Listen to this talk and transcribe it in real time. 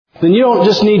then you don't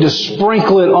just need to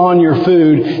sprinkle it on your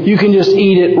food. You can just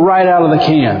eat it right out of the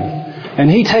can. And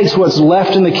He takes what's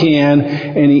left in the can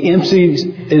and He empties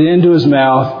it into His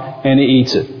mouth and He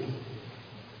eats it.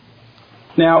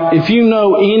 Now, if you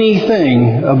know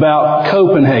anything about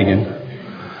Copenhagen,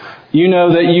 you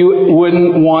know that you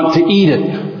wouldn't want to eat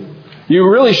it. You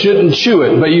really shouldn't chew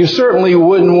it, but you certainly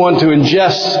wouldn't want to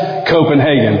ingest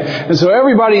Copenhagen. And so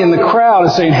everybody in the crowd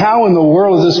is saying, how in the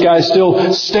world is this guy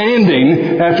still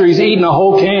standing after he's eaten a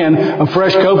whole can of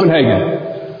fresh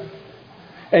Copenhagen?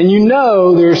 And you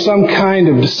know there's some kind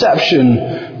of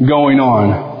deception going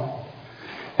on.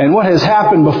 And what has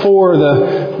happened before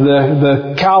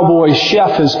the cowboy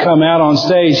chef has come out on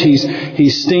stage,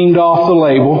 he's steamed off the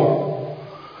label.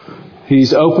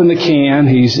 He's opened the can.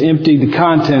 He's emptied the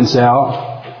contents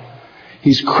out.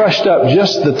 He's crushed up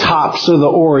just the tops of the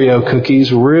Oreo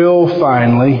cookies real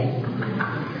finely.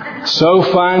 So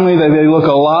finely that they look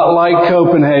a lot like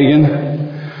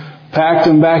Copenhagen. Packed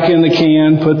them back in the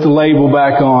can, put the label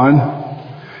back on,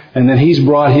 and then he's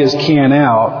brought his can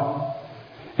out.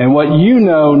 And what you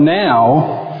know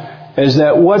now is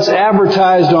that what's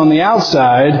advertised on the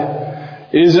outside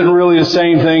isn't really the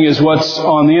same thing as what's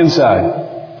on the inside.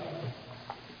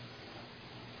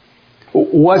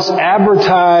 What's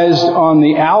advertised on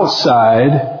the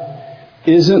outside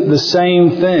isn't the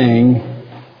same thing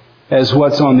as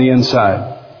what's on the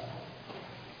inside.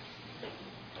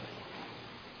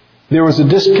 There was a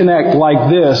disconnect like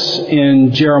this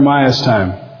in Jeremiah's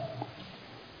time.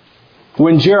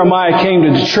 When Jeremiah came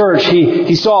to the church,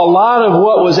 he saw a lot of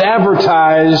what was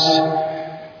advertised,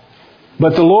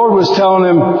 but the Lord was telling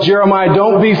him, Jeremiah,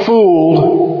 don't be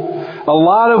fooled. A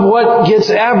lot of what gets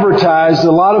advertised,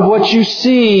 a lot of what you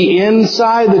see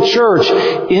inside the church,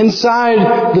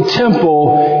 inside the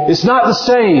temple, it's not the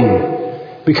same.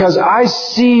 Because I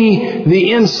see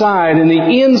the inside, and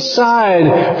the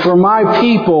inside for my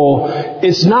people,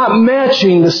 it's not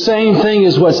matching the same thing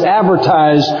as what's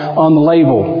advertised on the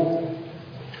label.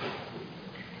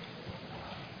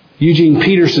 Eugene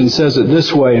Peterson says it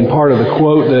this way in part of the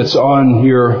quote that's on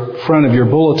your front of your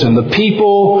bulletin. The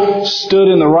people stood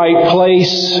in the right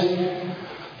place.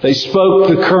 They spoke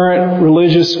the current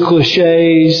religious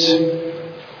cliches.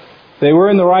 They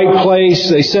were in the right place.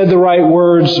 They said the right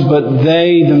words, but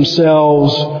they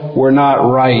themselves were not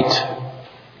right.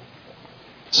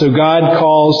 So God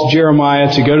calls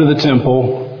Jeremiah to go to the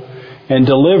temple and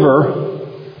deliver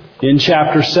in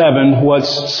chapter 7, what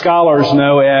scholars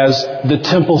know as the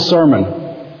temple sermon.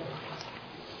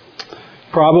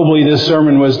 Probably this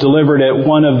sermon was delivered at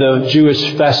one of the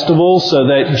Jewish festivals so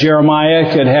that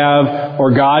Jeremiah could have, or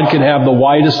God could have, the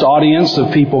widest audience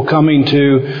of people coming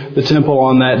to the temple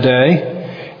on that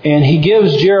day. And he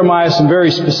gives Jeremiah some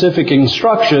very specific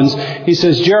instructions. He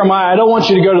says, Jeremiah, I don't want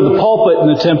you to go to the pulpit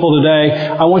in the temple today.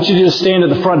 I want you to just stand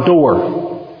at the front door.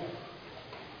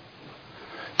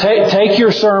 Take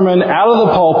your sermon out of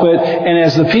the pulpit, and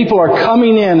as the people are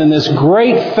coming in this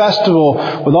great festival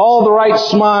with all the right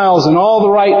smiles and all the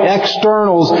right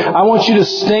externals, I want you to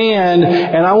stand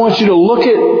and I want you to look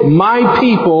at my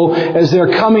people as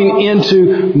they're coming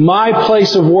into my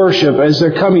place of worship, as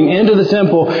they're coming into the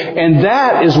temple, and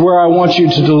that is where I want you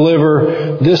to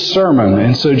deliver this sermon.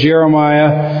 And so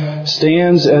Jeremiah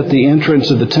stands at the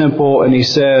entrance of the temple and he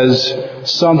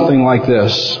says something like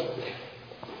this.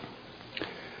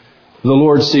 The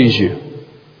Lord sees you.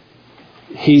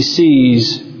 He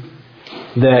sees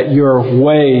that your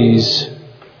ways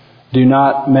do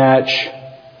not match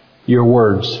your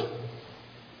words.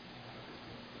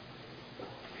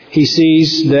 He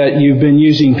sees that you've been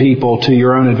using people to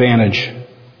your own advantage.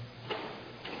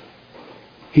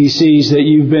 He sees that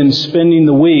you've been spending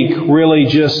the week really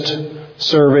just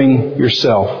serving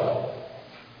yourself.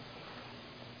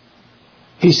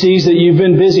 He sees that you've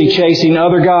been busy chasing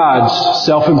other gods,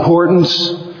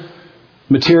 self-importance,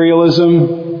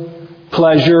 materialism,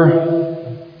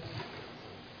 pleasure.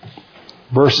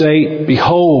 Verse 8,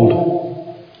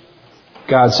 behold,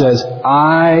 God says,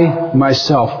 I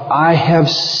myself, I have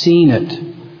seen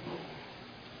it.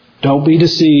 Don't be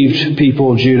deceived,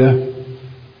 people of Judah.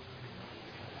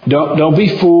 Don't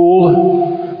be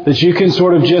fooled that you can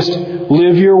sort of just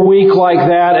live your week like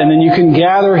that and then you can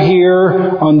gather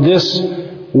here on this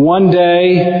one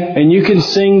day and you can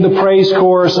sing the praise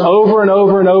chorus over and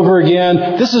over and over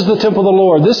again. This is the temple of the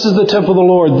Lord. This is the temple of the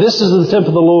Lord. This is the temple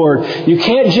of the Lord. You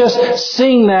can't just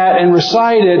sing that and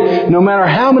recite it no matter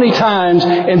how many times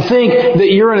and think that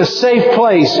you're in a safe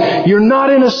place. You're not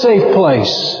in a safe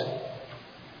place.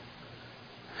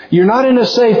 You're not in a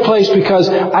safe place because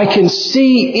I can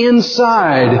see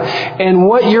inside, and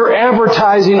what you're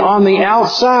advertising on the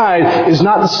outside is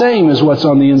not the same as what's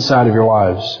on the inside of your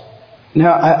lives.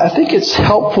 Now, I think it's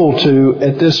helpful to,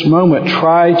 at this moment,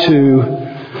 try to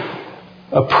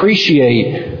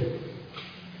appreciate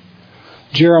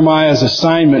Jeremiah's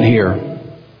assignment here.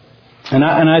 And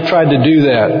I tried to do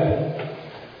that.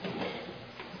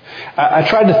 I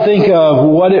tried to think of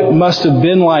what it must have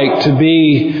been like to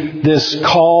be this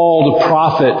called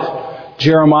prophet,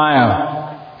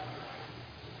 Jeremiah.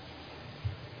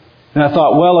 And I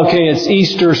thought, well, okay, it's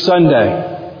Easter Sunday.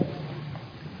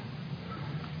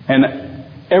 And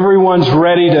everyone's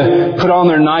ready to put on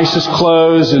their nicest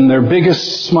clothes and their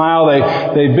biggest smile.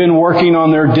 They've been working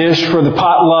on their dish for the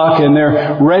potluck, and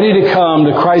they're ready to come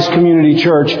to Christ Community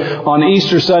Church on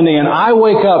Easter Sunday. And I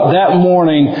wake up that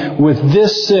morning with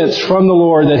this sense from the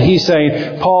Lord that He's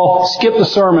saying, Paul, skip the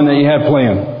sermon that you had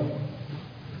planned.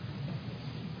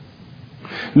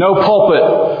 No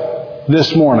pulpit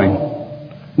this morning.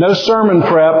 No sermon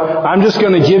prep. I'm just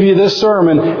going to give you this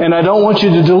sermon, and I don't want you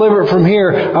to deliver it from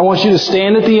here. I want you to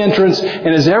stand at the entrance, and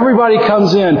as everybody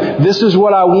comes in, this is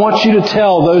what I want you to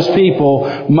tell those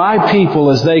people, my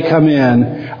people, as they come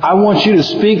in. I want you to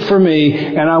speak for me,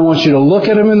 and I want you to look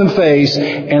at them in the face,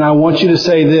 and I want you to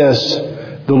say this,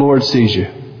 the Lord sees you.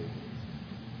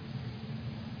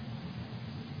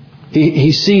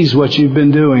 He sees what you've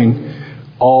been doing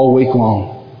all week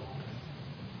long.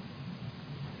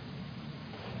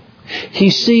 He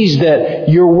sees that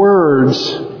your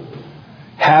words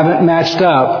haven't matched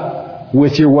up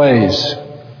with your ways.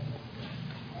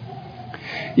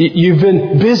 You've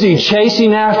been busy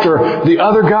chasing after the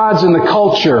other gods in the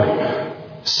culture,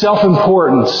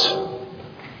 self-importance,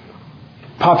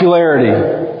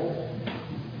 popularity,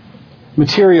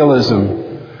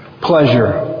 materialism,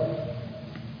 pleasure.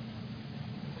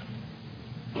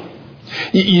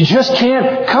 You just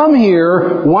can't come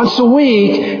here once a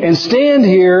week and stand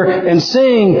here and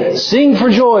sing for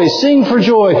joy, sing for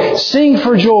joy, sing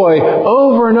for joy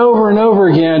over and over and over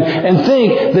again and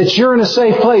think that you're in a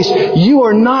safe place. You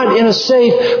are not in a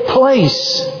safe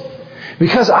place.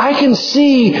 Because I can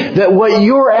see that what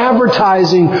you're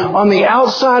advertising on the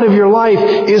outside of your life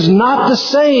is not the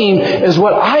same as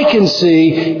what I can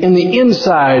see in the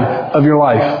inside of your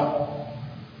life.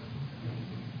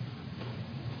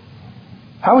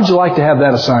 How would you like to have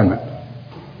that assignment?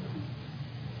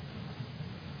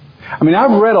 I mean,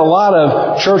 I've read a lot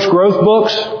of church growth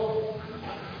books,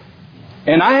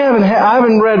 and I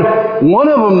haven't read one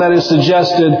of them that has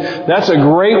suggested that's a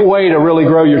great way to really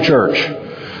grow your church.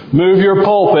 Move your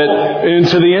pulpit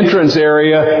into the entrance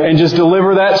area and just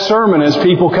deliver that sermon as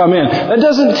people come in. That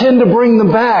doesn't tend to bring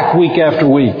them back week after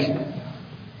week.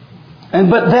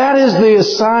 But that is the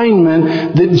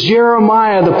assignment that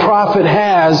Jeremiah the prophet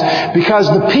has, because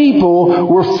the people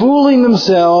were fooling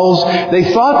themselves.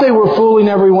 They thought they were fooling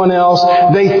everyone else.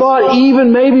 They thought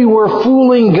even maybe we're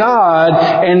fooling God.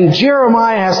 And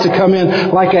Jeremiah has to come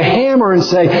in like a hammer and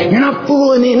say, you're not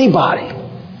fooling anybody.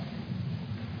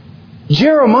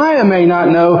 Jeremiah may not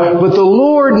know, but the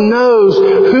Lord knows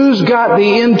who's got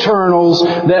the internals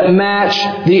that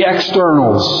match the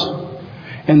externals.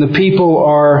 And the people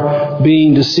are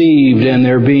being deceived and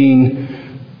they're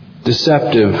being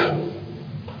deceptive.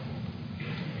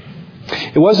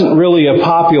 It wasn't really a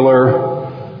popular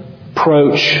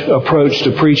approach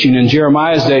to preaching in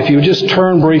Jeremiah's day. If you would just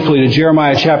turn briefly to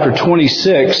Jeremiah chapter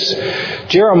 26.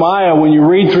 Jeremiah, when you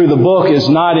read through the book, is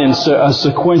not in a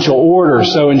sequential order.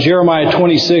 So in Jeremiah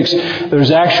 26,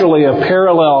 there's actually a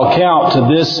parallel account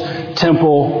to this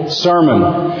temple sermon.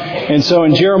 And so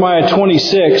in Jeremiah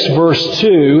 26, verse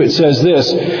 2, it says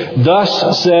this,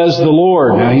 "Thus says the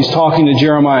Lord." Now he's talking to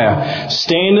Jeremiah.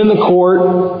 "Stand in the court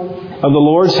of the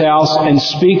Lord's house and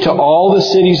speak to all the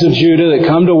cities of Judah that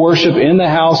come to worship in the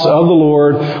house of the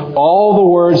Lord all the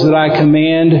words that I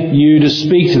command you to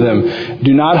speak to them.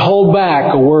 Do not hold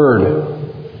back a word."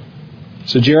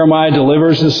 So Jeremiah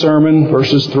delivers the sermon,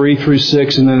 verses 3 through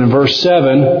 6, and then in verse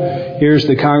 7, here's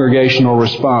the congregational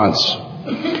response.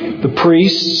 "The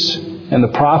priests and the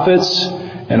prophets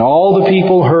and all the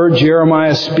people heard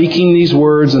Jeremiah speaking these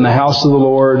words in the house of the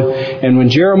Lord. And when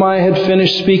Jeremiah had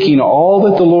finished speaking all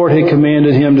that the Lord had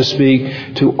commanded him to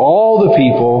speak to all the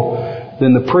people,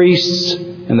 then the priests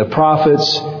and the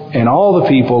prophets and all the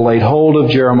people laid hold of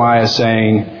Jeremiah,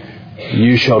 saying,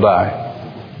 'You shall die.'"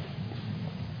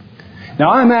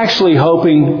 Now I'm actually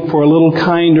hoping for a little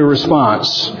kinder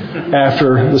response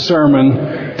after the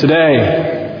sermon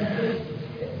today.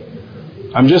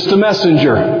 I'm just a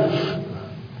messenger.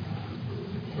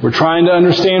 We're trying to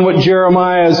understand what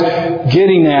Jeremiah is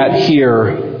getting at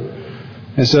here.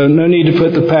 And so no need to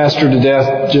put the pastor to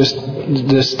death just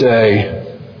this day.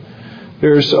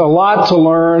 There's a lot to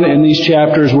learn in these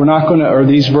chapters. Or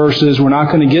these verses. We're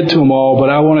not going to get to them all,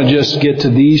 but I want to just get to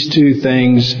these two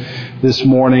things this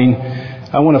morning.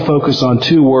 I want to focus on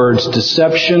two words: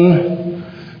 deception.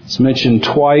 It's mentioned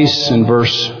twice in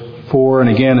verse 4 and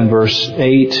again in verse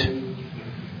 8.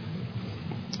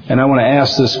 And I want to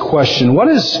ask this question: What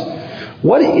is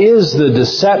the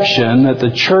deception that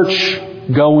the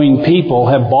church-going people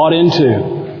have bought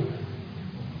into?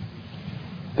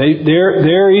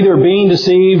 They're either being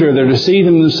deceived or they're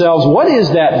deceiving themselves. What is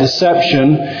that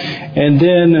deception? And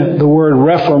then the word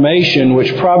reformation,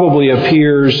 which probably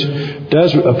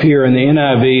does appear in the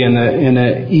NIV and in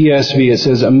the ESV. It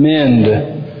says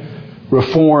amend,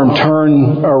 reform,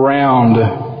 turn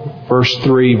around. Verse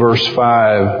 3, verse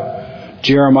 5.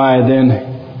 Jeremiah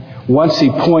then, once he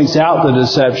points out the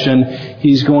deception,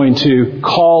 he's going to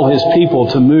call his people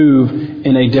to move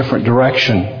in a different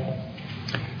direction.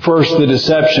 First, the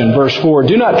deception. Verse 4,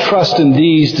 do not trust in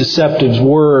these deceptive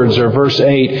words. Or verse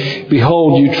 8,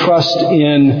 behold, you trust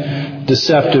in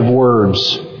deceptive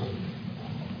words.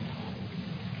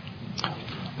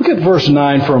 Look at verse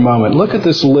 9 for a moment. Look at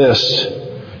this list.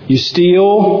 You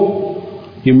steal,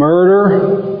 you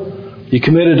murder, you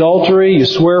commit adultery, you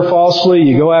swear falsely,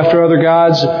 you go after other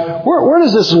gods. Where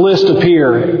does this list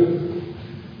appear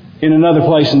in another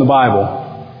place in the Bible?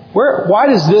 Why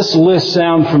does this list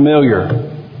sound familiar?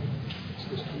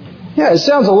 Yeah, it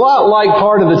sounds a lot like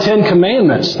part of the Ten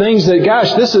Commandments. Things that,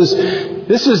 gosh, this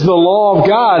is the law of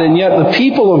God, and yet the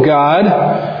people of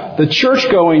God, the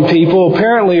church-going people,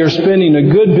 apparently are spending a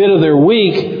good bit of their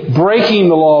week breaking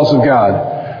the laws of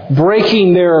God,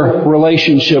 breaking their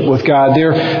relationship with God.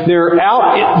 They're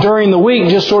out during the week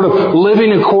just sort of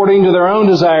living according to their own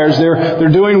desires. They're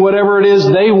doing whatever it is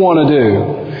they want to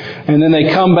do. And then they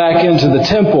come back into the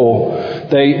temple.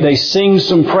 They sing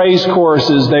some praise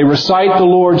choruses. They recite the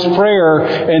Lord's Prayer.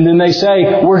 And then they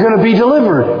say, we're going to be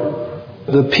delivered.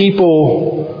 The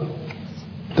people,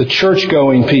 the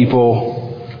church-going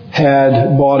people,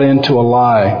 had bought into a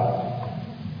lie.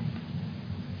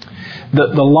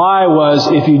 The lie was,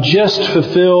 if you just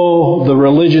fulfill the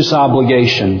religious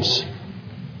obligations,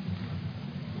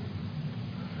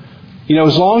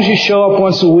 as long as you show up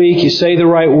once a week, you say the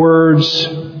right words,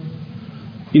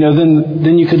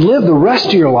 then you could live the rest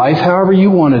of your life however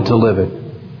you wanted to live it.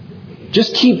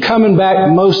 Just keep coming back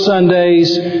most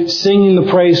Sundays, singing the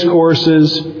praise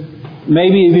choruses.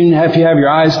 Maybe even if you have your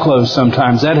eyes closed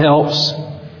sometimes, that helps.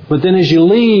 But then as you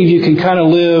leave, you can kind of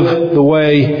live the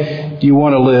way you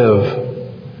want to live.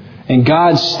 And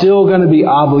God's still going to be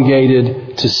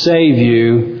obligated to save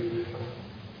you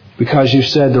because you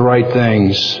said the right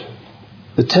things.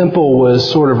 The temple was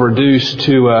sort of reduced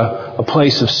to a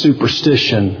place of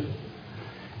superstition.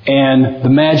 And the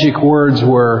magic words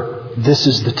were, this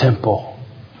is the temple.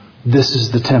 This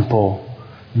is the temple.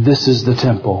 This is the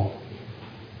temple.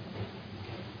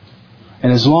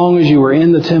 And as long as you were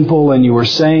in the temple and you were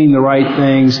saying the right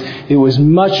things, it was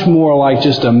much more like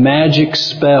just a magic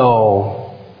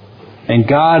spell. And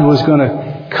God was going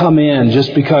to come in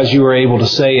just because you were able to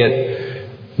say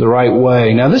it the right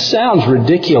way. Now this sounds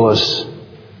ridiculous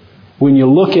when you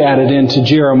look at it into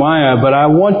Jeremiah,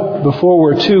 but before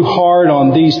we're too hard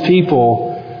on these people,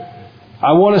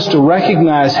 I want us to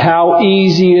recognize how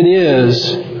easy it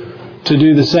is to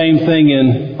do the same thing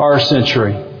in our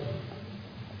century.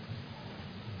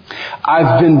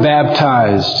 I've been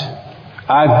baptized.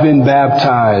 I've been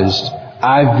baptized.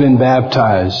 I've been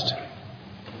baptized.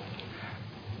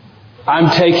 I'm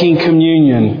taking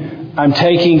communion. I'm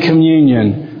taking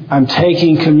communion. I'm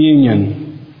taking communion.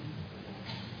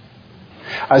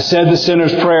 I said the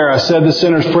sinner's prayer. I said the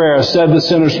sinner's prayer. I said the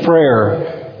sinner's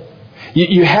prayer.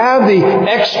 You have the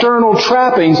external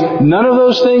trappings. None of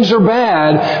those things are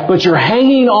bad, but you're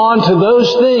hanging on to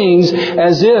those things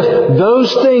as if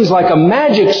those things, like a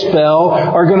magic spell,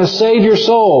 are going to save your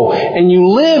soul. And you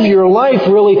live your life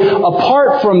really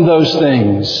apart from those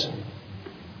things.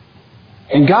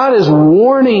 And God is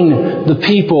warning the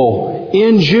people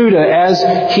in Judah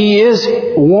as He is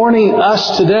warning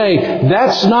us today.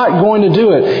 That's not going to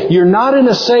do it. You're not in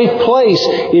a safe place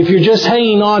if you're just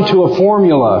hanging on to a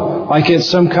formula, like it's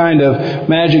some kind of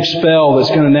magic spell that's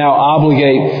going to now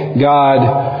obligate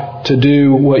God to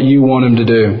do what you want Him to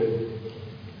do.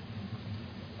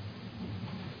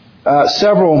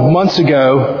 Several months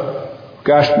ago,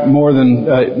 more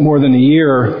than a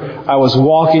year, I was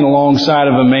walking alongside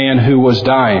of a man who was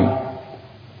dying.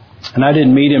 And I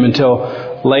didn't meet him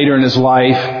until later in his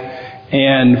life.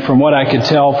 And from what I could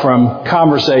tell from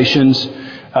conversations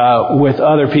with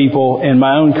other people and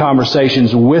my own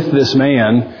conversations with this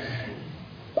man,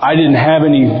 I didn't have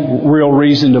any real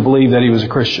reason to believe that he was a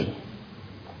Christian.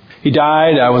 He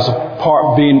died. I was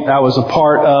a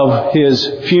part of his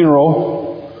funeral.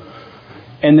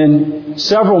 And then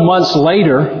several months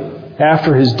later,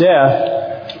 after his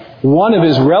death, one of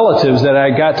his relatives that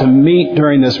I got to meet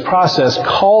during this process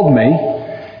called me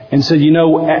and said,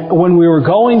 when we were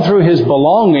going through his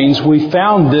belongings, we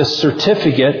found this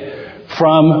certificate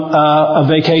from a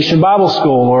vacation Bible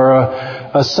school or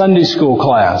a Sunday school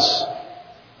class.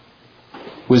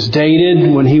 It was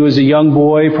dated when he was a young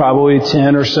boy, probably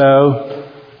 10 or so.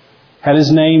 Had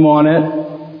his name on it.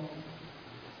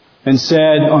 And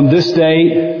said, on this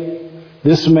date,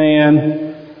 this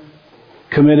man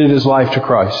committed his life to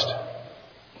Christ.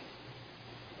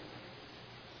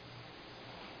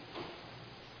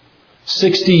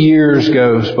 "60 years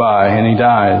goes by and he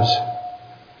dies.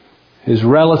 His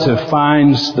relative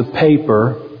finds the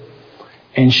paper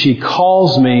and she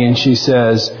calls me and she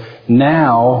says,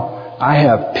 now I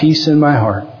have peace in my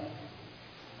heart.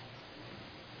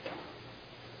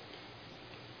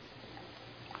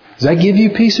 Does that give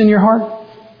you peace in your heart?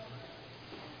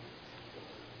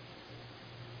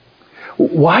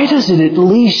 Why does it at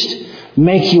least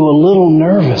make you a little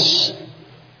nervous?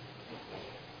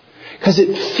 Because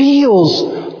it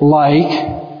feels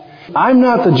like, I'm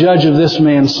not the judge of this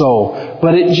man's soul,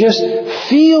 but it just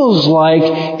feels like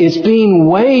it's being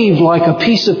waved like a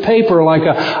piece of paper, like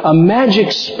a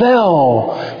magic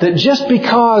spell, that just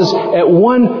because at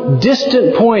one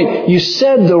distant point you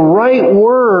said the right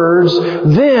words,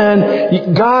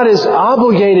 then God is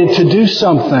obligated to do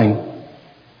something.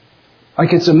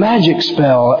 Like it's a magic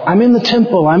spell. I'm in the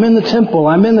temple, I'm in the temple,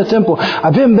 I'm in the temple.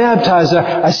 I've been baptized,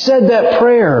 I said that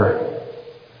prayer.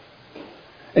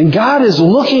 And God is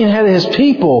looking ahead of His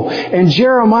people. And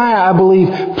Jeremiah, I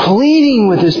believe, pleading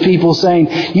with His people saying,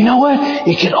 you know what?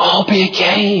 It could all be a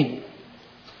game.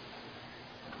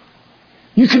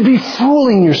 You could be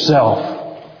fooling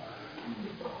yourself.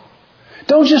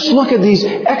 Don't just look at these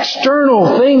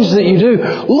external things that you do.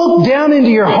 Look down into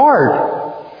your heart.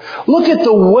 Look at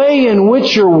the way in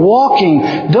which you're walking.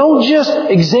 Don't just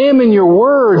examine your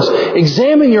words.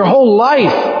 Examine your whole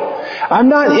life. I'm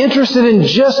not interested in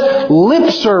just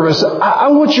lip service. I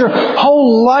want your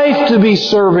whole life to be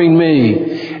serving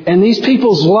me. And these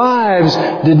people's lives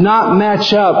did not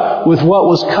match up with what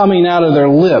was coming out of their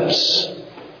lips.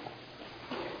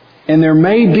 And there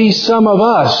may be some of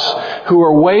us who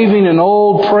are waving an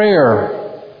old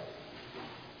prayer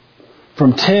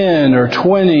from 10 or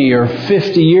 20 or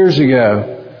 50 years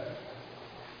ago.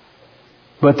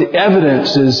 But the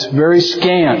evidence is very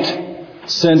scant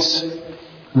since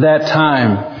that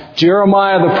time.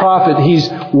 Jeremiah the prophet, he's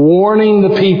warning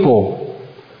the people.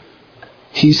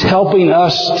 He's helping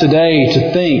us today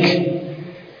to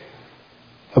think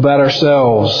about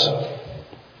ourselves.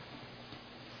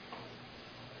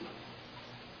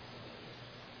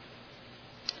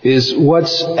 Is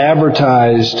what's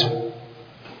advertised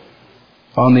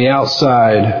on the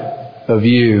outside of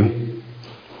you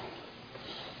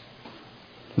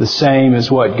the same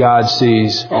as what God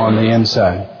sees on the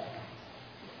inside?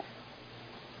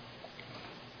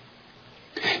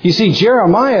 You see,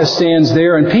 Jeremiah stands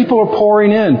there and people are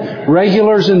pouring in,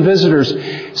 regulars and visitors.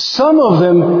 Some of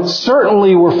them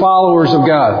certainly were followers of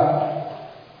God.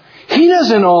 He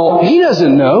doesn't know. He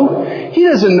doesn't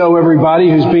know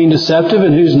everybody who's being deceptive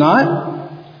and who's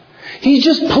not. He's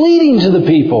just pleading to the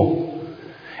people.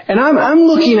 And I'm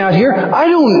looking out here. I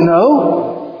don't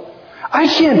know. I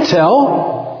can't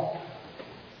tell.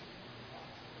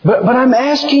 But I'm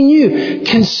asking you,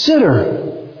 consider.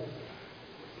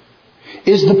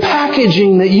 Is the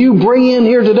packaging that you bring in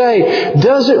here today,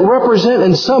 does it represent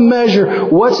in some measure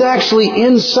what's actually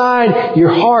inside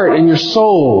your heart and your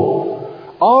soul?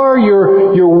 Are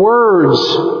your words,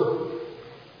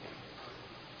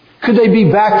 could they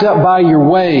be backed up by your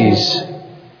ways?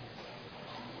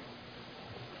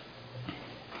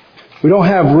 We don't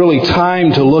have really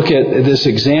time to look at this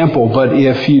example, but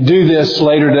if you do this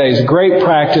later today, it's a great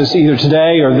practice either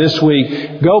today or this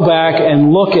week. Go back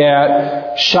and look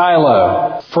at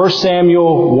Shiloh. 1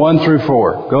 Samuel 1 through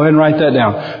 4. Go ahead and write that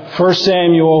down. 1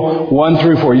 Samuel 1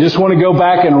 through 4. You just want to go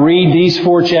back and read these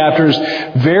 4 chapters.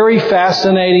 Very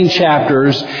fascinating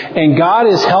chapters. And God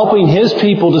is helping His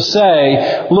people to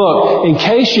say, look, in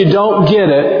case you don't get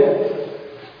it,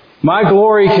 My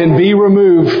glory can be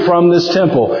removed from this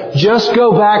temple. Just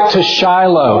go back to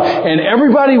Shiloh. And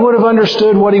everybody would have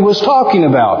understood what he was talking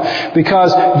about.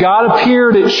 Because God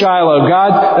appeared at Shiloh.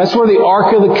 That's where the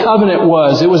Ark of the Covenant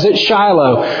was. It was at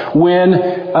Shiloh. When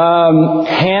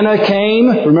Hannah came,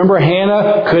 remember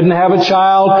Hannah couldn't have a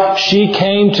child. She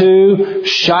came to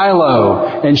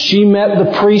Shiloh. And she met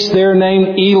the priest there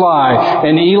named Eli.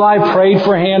 And Eli prayed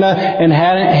for Hannah. And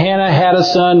Hannah had a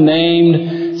son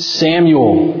named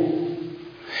Samuel.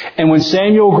 And when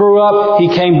Samuel grew up, he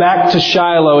came back to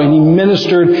Shiloh and he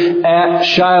ministered at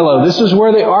Shiloh. This is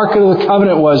where the Ark of the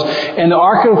Covenant was. And the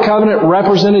Ark of the Covenant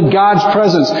represented God's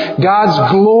presence.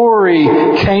 God's glory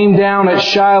came down at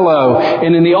Shiloh.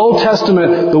 And in the Old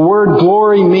Testament, the word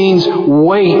glory means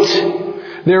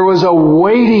weight. There was a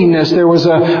weightiness, there was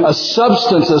a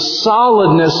substance, a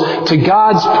solidness to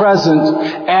God's presence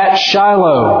at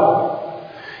Shiloh.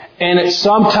 And at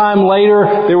some time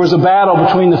later, there was a battle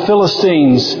between the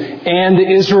Philistines and the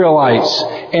Israelites.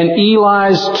 And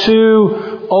Eli's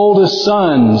two oldest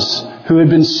sons, who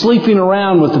had been sleeping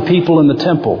around with the people in the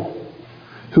temple,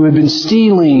 who had been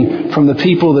stealing from the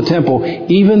people of the temple,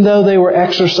 even though they were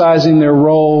exercising their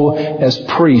role as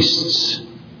priests,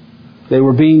 they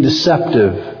were being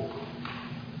deceptive.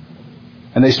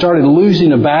 And they started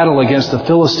losing a battle against the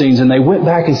Philistines, and they went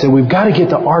back and said, we've got to get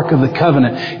the Ark of the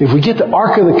Covenant. If we get the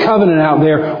Ark of the Covenant out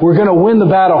there, we're going to win the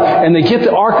battle. And they get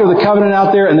the Ark of the Covenant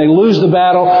out there, and they lose the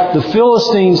battle. The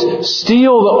Philistines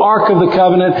steal the Ark of the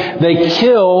Covenant. They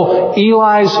kill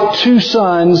Eli's two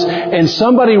sons, and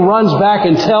somebody runs back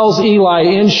and tells Eli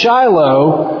in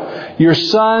Shiloh, your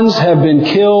sons have been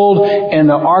killed, and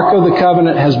the Ark of the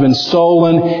Covenant has been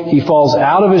stolen. He falls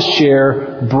out of his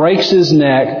chair, breaks his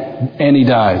neck, and he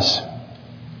dies.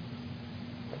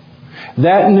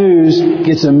 That news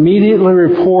gets immediately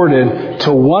reported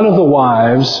to one of the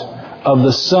wives of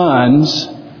the sons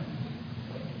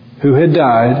who had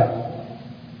died.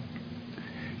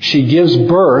 She gives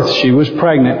birth. She was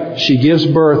pregnant. She gives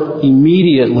birth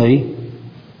immediately.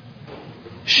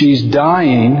 She's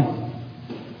dying.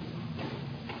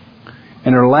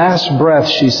 In her last breath,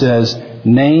 she says,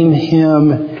 name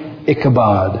him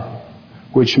Ichabod,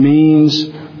 which means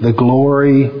the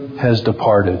glory has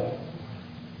departed.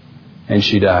 And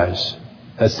she dies.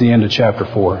 That's the end of chapter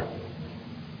 4.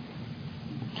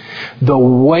 The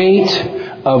weight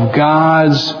of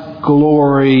God's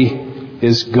glory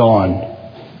is gone.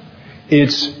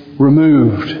 It's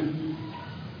removed.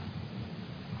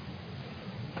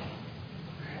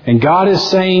 And God is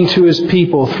saying to His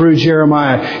people through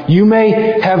Jeremiah, you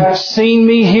may have seen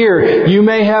me here. You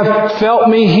may have felt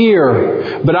me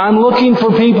here. But I'm looking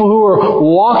for people who are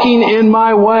walking in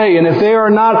my way. And if they are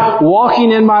not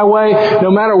walking in my way, no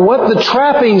matter what the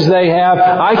trappings they have,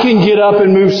 I can get up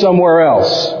and move somewhere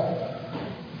else.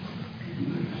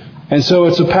 And so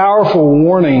it's a powerful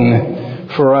warning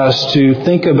for us to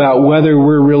think about whether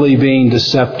we're really being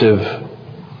deceptive.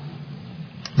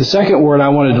 The second word I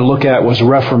wanted to look at was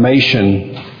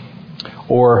reformation,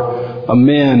 or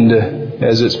amend,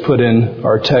 as it's put in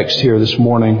our text here this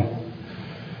morning.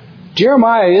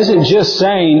 Jeremiah isn't just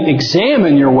saying,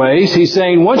 examine your ways. He's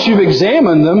saying, once you've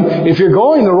examined them, if you're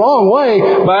going the wrong way,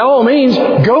 by all means,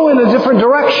 go in a different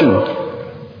direction.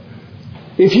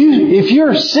 If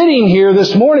you're sitting here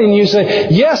this morning and you say,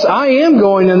 yes, I am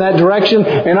going in that direction,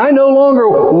 and I no longer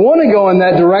want to go in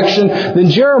that direction, then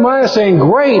Jeremiah is saying,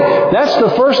 great, that's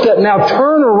the first step. Now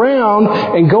turn around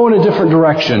and go in a different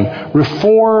direction.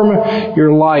 Reform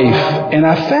your life. And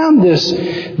I found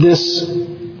this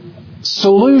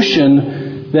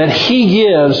solution that he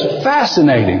gives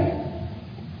fascinating.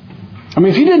 I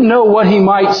mean, if you didn't know what he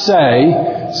might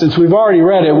say, since we've already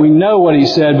read it, we know what he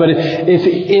said. But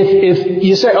if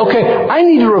you say, okay, I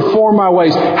need to reform my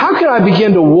ways, how can I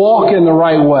begin to walk in the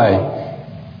right way?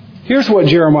 Here's what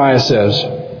Jeremiah says.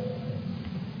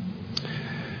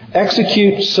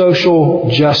 Execute social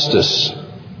justice.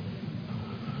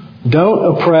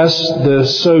 Don't oppress the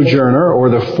sojourner or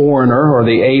the foreigner or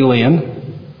the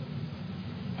alien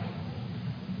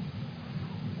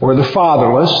or the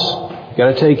fatherless. You've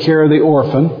got to take care of the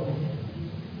orphan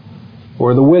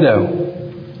or the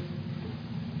widow.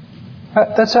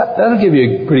 That'll give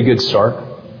you a pretty good start.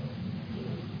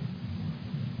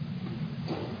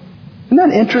 Isn't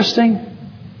that interesting?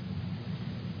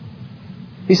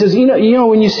 He says, you know,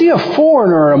 when you see a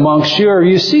foreigner amongst you, or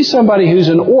you see somebody who's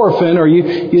an orphan, or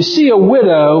you see a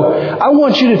widow, I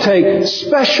want you to take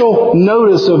special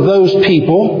notice of those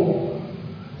people.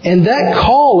 And that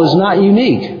call is not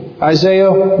unique. Isaiah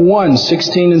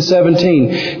 1:16 and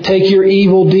 17. Take your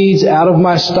evil deeds out of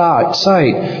my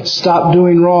sight. Stop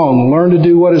doing wrong. Learn to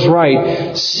do what is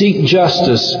right. Seek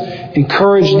justice.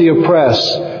 encourage the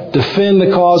oppressed, defend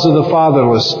the cause of the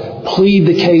fatherless, plead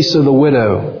the case of the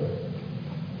widow.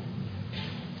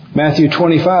 Matthew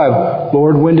 25,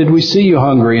 Lord, when did we see you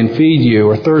hungry and feed you,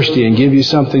 or thirsty and give you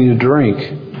something to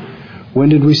drink? When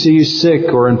did we see you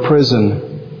sick or in prison?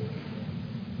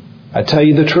 I tell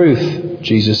you the truth,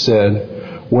 Jesus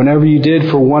said, whenever you did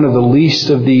for one of the least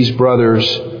of these brothers,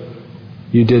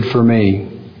 you did for me.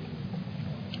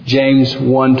 James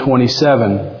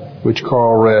 1:27, which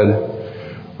Carl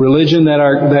read. Religion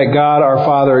that God our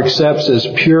Father accepts as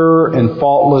pure and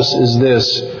faultless is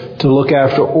this, to look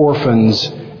after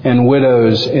orphans and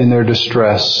widows in their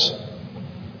distress.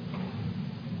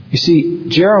 You see,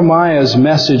 Jeremiah's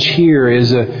message here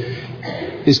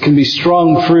can be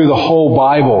strung through the whole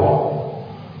Bible.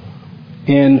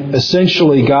 And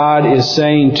essentially God is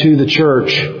saying to the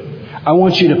church, I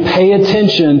want you to pay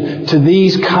attention to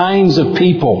these kinds of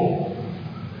people.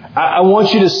 I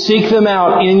want you to seek them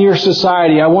out in your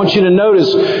society. I want you to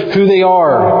notice who they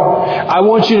are. I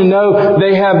want you to know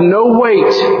they have no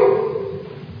weight.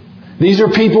 These are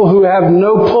people who have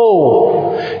no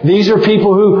pull. These are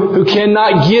people who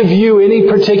cannot give you any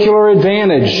particular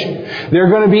advantage. They're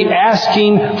going to be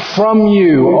asking from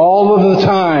you all of the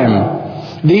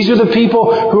time. These are the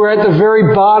people who are at the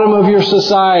very bottom of your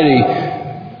society.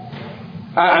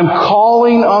 I'm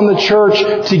calling on the church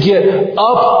to get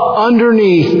up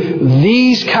underneath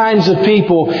these kinds of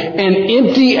people and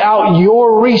empty out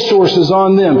your resources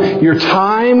on them. Your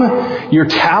time, your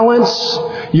talents,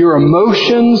 your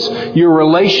emotions, your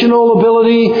relational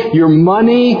ability, your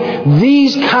money.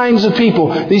 These kinds of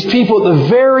people, these people at the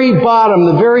very bottom,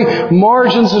 the very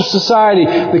margins of society,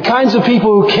 the kinds of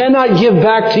people who cannot give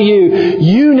back to you,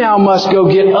 you now must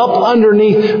go get up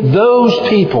underneath those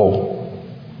people.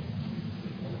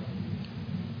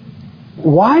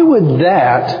 Why would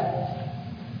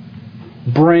that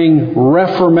bring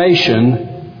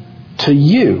reformation to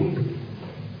you?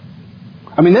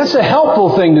 I mean, that's a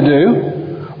helpful thing to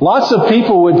do. Lots of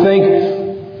people would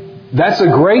think that's a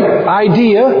great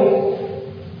idea.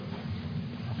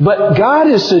 But God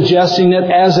is suggesting it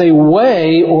as a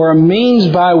way or a means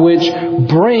by which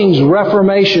brings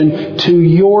reformation to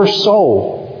your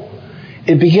soul.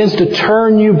 It begins to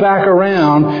turn you back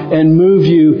around and move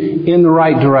you in the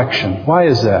right direction. Why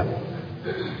is that?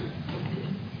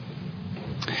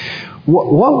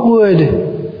 What would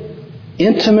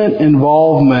intimate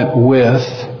involvement with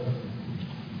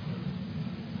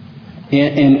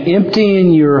and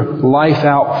emptying your life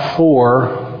out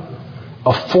for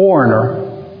a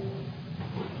foreigner,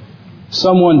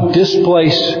 someone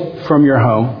displaced from your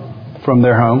home, from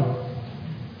their home,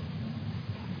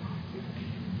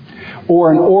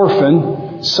 or an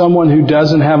orphan, someone who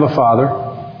doesn't have a father,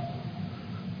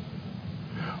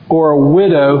 or a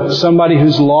widow, somebody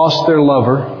who's lost their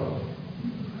lover.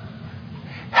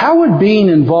 How would being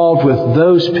involved with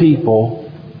those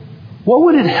people, what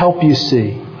would it help you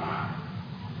see?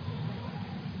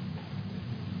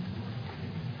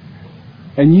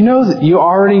 And you know that you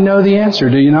already know the answer,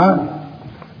 do you not?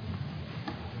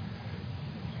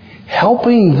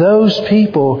 Helping those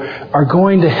people are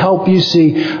going to help you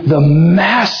see the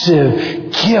massive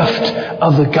gift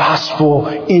of the gospel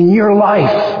in your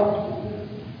life.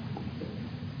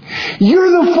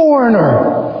 You're the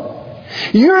foreigner.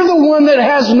 You're the one that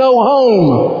has no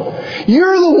home.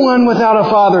 You're the one without a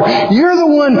father. You're the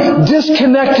one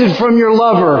disconnected from your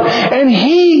lover. And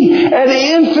He, at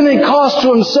infinite cost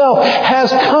to Himself,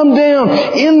 has come down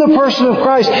in the person of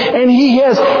Christ, and He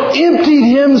has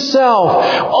emptied Himself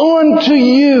onto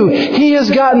you. He has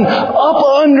gotten up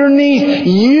underneath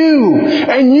you,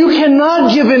 and you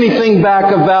cannot give anything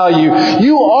back of value.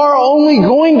 You are only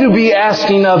going to be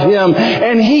asking of Him,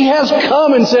 and He has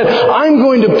come and said, I'm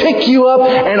going to pick you up,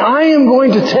 and I am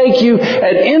going to take you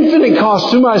at infinite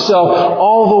cost to myself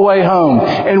all the way home.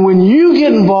 And when you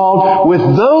get involved with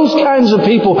those kinds of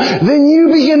people, then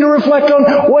you begin to reflect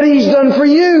on what He's done for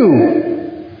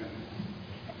you.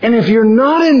 And if you're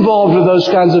not involved with those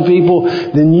kinds of people,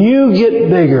 then you get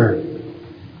bigger.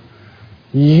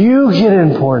 You get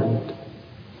important.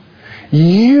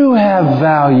 You have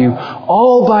value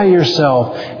all by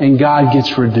yourself, and God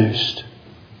gets reduced.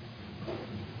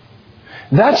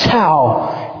 That's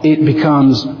how it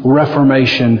becomes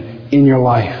reformation in your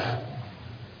life.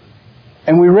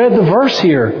 And we read the verse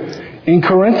here in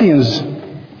Corinthians.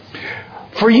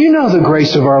 For you know the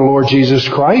grace of our Lord Jesus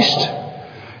Christ,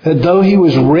 that though He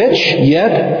was rich,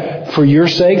 yet for your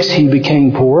sakes He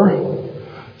became poor,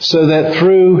 so that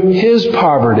through His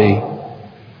poverty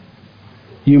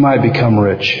you might become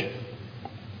rich.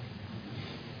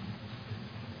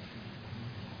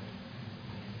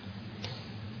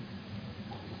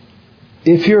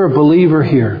 if you're a believer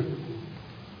here,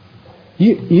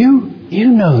 you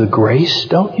know the grace,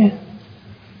 don't you?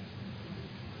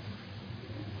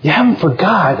 You haven't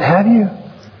forgot, have you?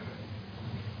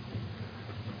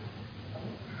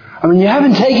 I mean, you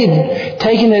haven't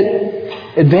taken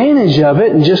advantage of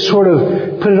it and just sort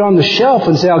of put it on the shelf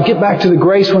and say, I'll get back to the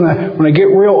grace when I get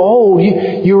real old.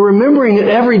 You're remembering it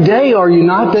every day, are you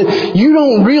not? That you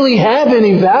don't really have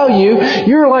any value.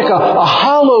 You're like a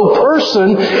hollow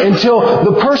person until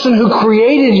the person who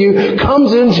created you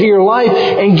comes into your life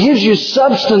and gives you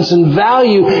substance and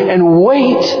value and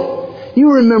weight.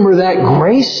 You remember that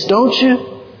grace, don't you?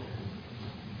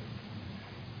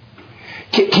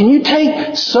 Can you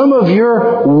take some of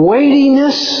your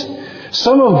weightiness,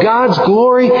 some of God's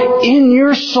glory in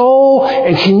your soul,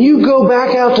 and can you go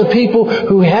back out to people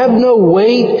who have no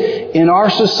weight in our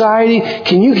society?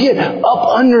 Can you get up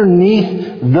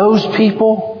underneath those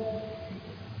people?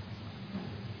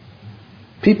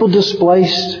 People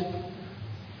displaced,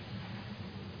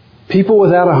 people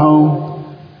without a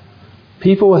home,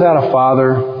 people without a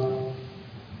father.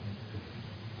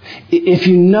 If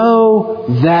you know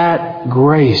that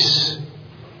grace,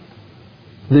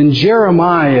 then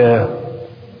Jeremiah,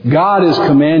 God is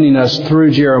commanding us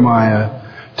through Jeremiah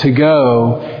to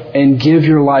go and give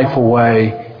your life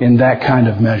away in that kind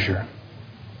of measure.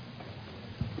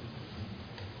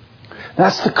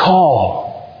 That's the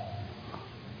call.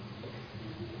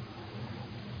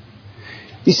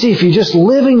 You see, if you're just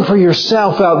living for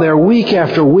yourself out there week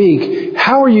after week,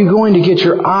 how are you going to get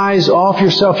your eyes off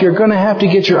yourself? You're going to have to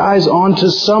get your eyes onto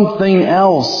something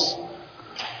else.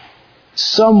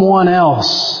 Someone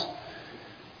else.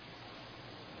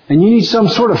 And you need some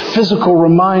sort of physical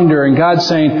reminder, and God's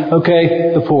saying,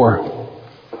 okay, the poor,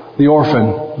 the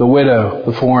orphan, the widow,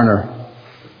 the foreigner.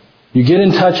 You get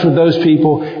in touch with those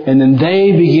people, and then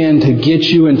they begin to get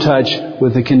you in touch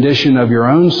with the condition of your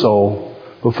own soul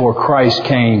before Christ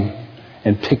came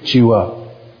and picked you up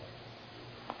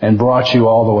and brought you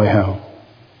all the way home.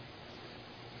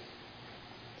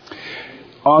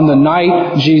 On the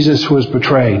night Jesus was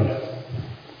betrayed,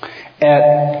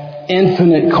 at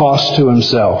infinite cost to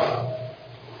Himself,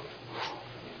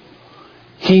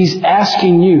 He's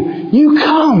asking you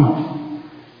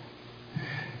come.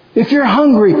 If you're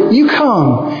hungry, you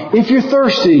come. If you're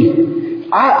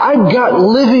thirsty, I've got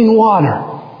living water.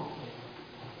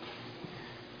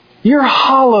 You're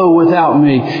hollow without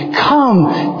me.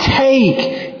 Come,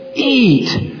 take, eat,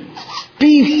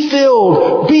 be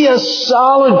filled, be a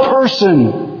solid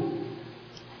person.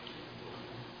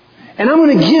 And I'm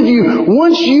going to give you,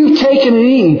 once you've taken and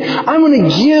eaten, I'm going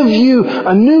to give you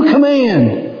a new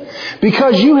command.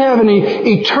 Because you have an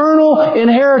eternal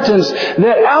inheritance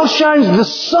that outshines the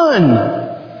sun.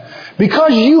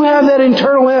 Because you have that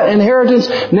eternal inheritance,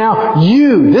 now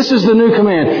this is the new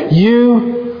command,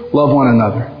 you love one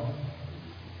another.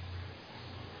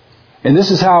 And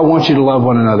this is how I want you to love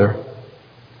one another.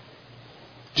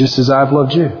 Just as I've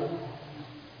loved you.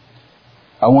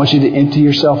 I want you to empty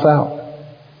yourself out.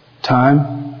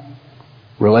 Time,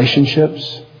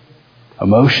 relationships,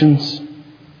 emotions,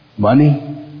 money.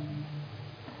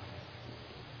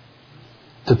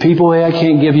 To people, I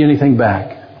can't give you anything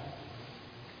back.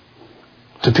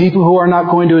 To people who are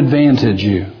not going to advantage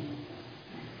you.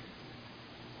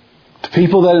 To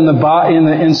people that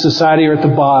in society are at the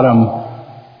bottom.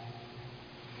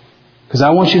 Because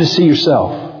I want you to see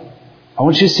yourself. I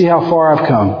want you to see how far I've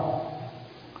come.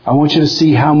 I want you to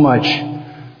see how much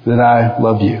that I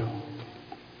love you.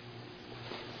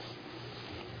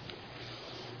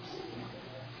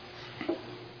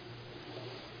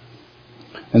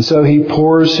 And so He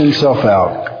pours Himself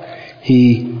out.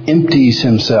 He empties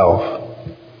Himself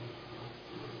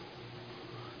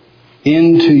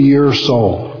into your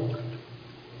soul.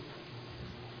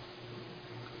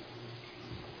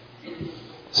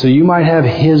 So you might have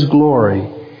His glory,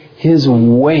 His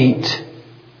weight.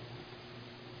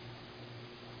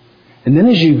 And then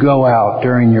as you go out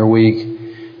during your week,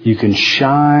 you can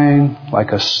shine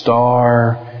like a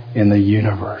star in the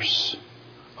universe,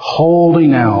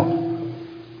 holding out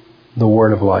the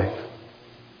word of life.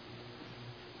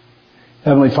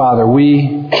 Heavenly Father,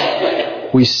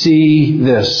 we see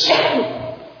this.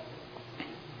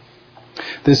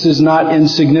 This is not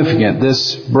insignificant,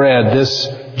 this bread, this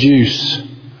juice,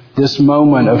 this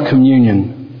moment of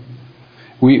communion.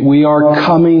 We are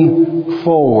coming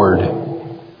forward.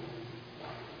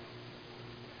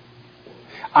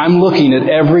 I'm looking at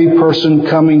every person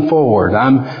coming forward.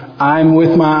 I'm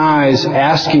with my eyes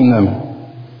asking them,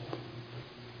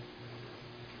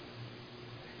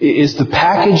 is the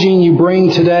packaging you bring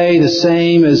today the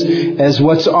same as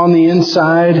what's on the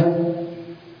inside?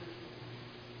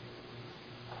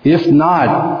 If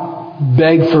not,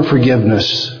 beg for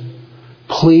forgiveness.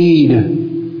 Plead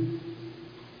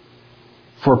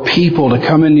for people to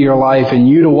come into your life and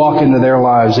you to walk into their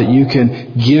lives that you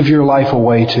can give your life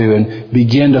away to and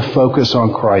begin to focus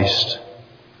on Christ.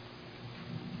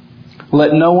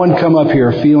 Let no one come up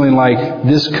here feeling like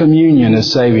this communion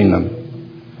is saving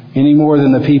them, any more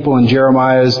than the people in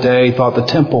Jeremiah's day thought the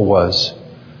temple was.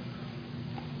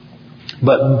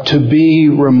 But to be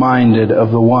reminded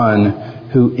of the one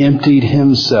who emptied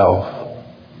himself.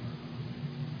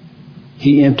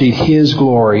 He emptied His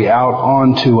glory out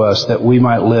onto us that we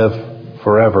might live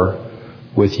forever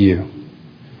with you.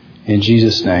 In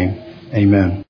Jesus' name, amen.